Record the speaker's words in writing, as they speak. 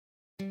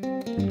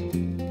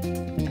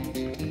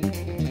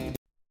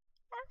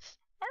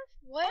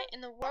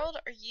in the world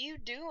are you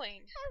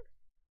doing?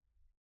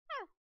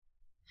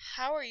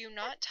 How are you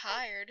not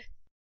tired?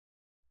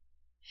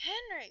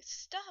 Henry,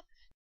 stop!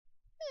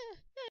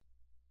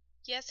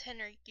 Yes,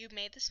 Henry, you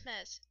made this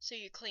mess, so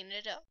you clean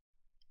it up.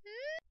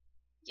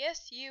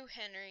 Yes, you,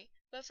 Henry.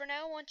 But for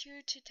now I want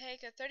you to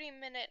take a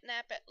 30-minute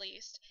nap at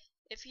least.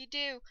 If you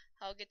do,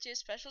 I'll get you a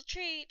special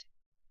treat.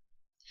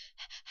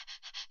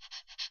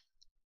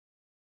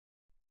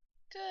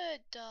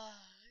 Good dog,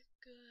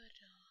 good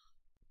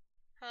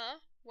dog. Huh?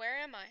 Where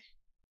am I?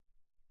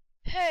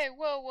 Hey,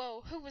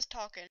 whoa, who was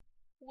talking?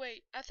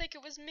 Wait, I think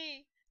it was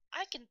me.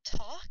 I can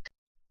talk?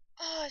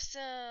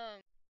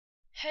 Awesome!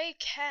 Hey,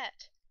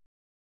 cat.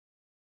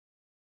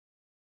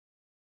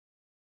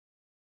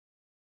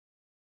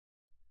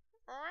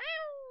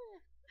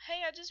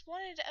 Hey, I just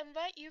wanted to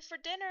invite you for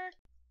dinner.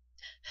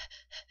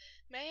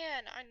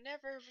 Man, I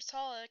never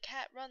saw a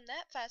cat run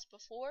that fast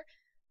before.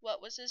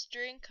 What was this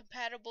drink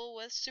compatible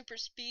with super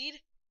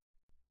speed?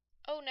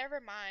 Oh, never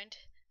mind.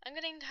 I'm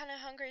getting kinda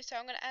hungry, so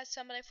I'm gonna ask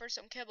somebody for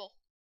some kibble.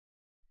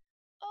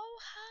 Oh,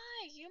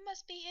 hi, you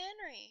must be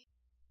Henry.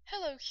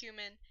 Hello,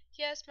 human.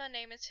 Yes, my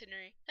name is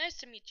Henry. Nice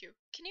to meet you.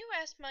 Can you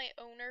ask my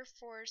owner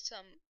for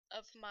some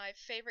of my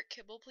favorite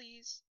kibble,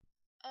 please?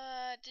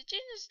 Did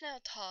you just now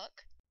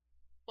talk?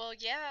 Well,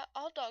 yeah,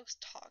 all dogs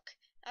talk.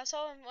 I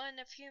saw one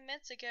a few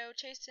minutes ago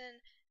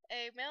chasing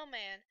a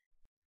mailman.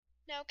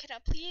 Now, can I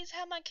please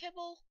have my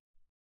kibble?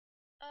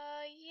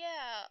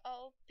 Yeah,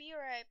 I'll be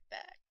right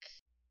back.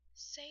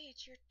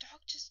 Sage, your dog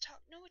just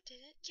talked. No, it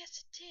didn't.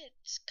 Yes, it did.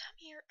 Just come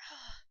here.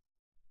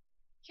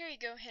 Here you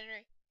go,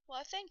 Henry.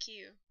 Well, thank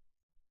you.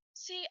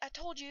 See, I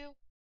told you.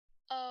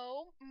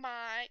 Oh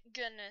my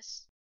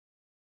goodness.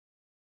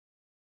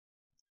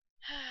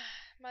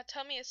 My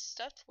tummy is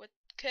stuffed with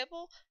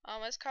kibble. I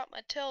almost caught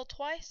my tail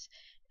twice,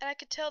 and I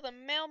could tell the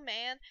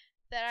mailman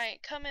that I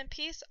come in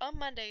peace on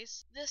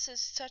Mondays. This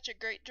is such a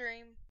great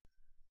dream.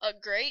 A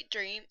great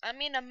dream? I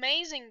mean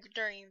amazing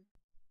dream.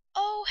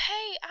 Oh,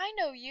 hey, I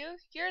know you.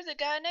 You're the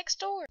guy next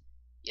door.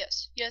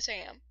 Yes, I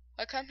am.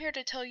 I come here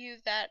to tell you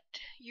that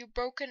you've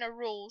broken a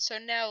rule, so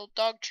now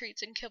dog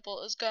treats and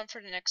kibble is gone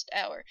for the next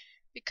hour,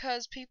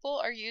 because people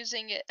are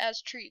using it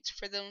as treats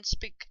for them to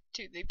speak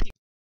to the people.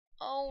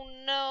 Oh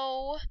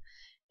no,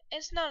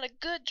 it's not a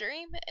good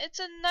dream, it's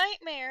a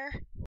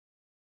nightmare.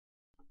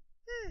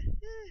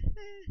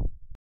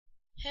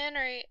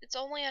 Henry, it's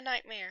only a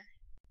nightmare.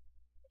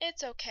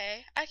 It's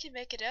okay, I can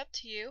make it up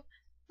to you.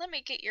 Let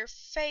me get your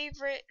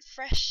favorite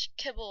fresh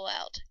kibble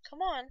out.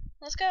 Come on,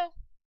 let's go.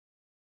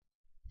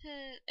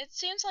 It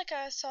seems like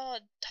I saw a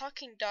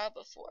talking dog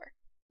before.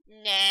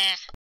 Nah,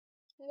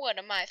 what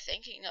am I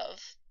thinking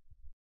of?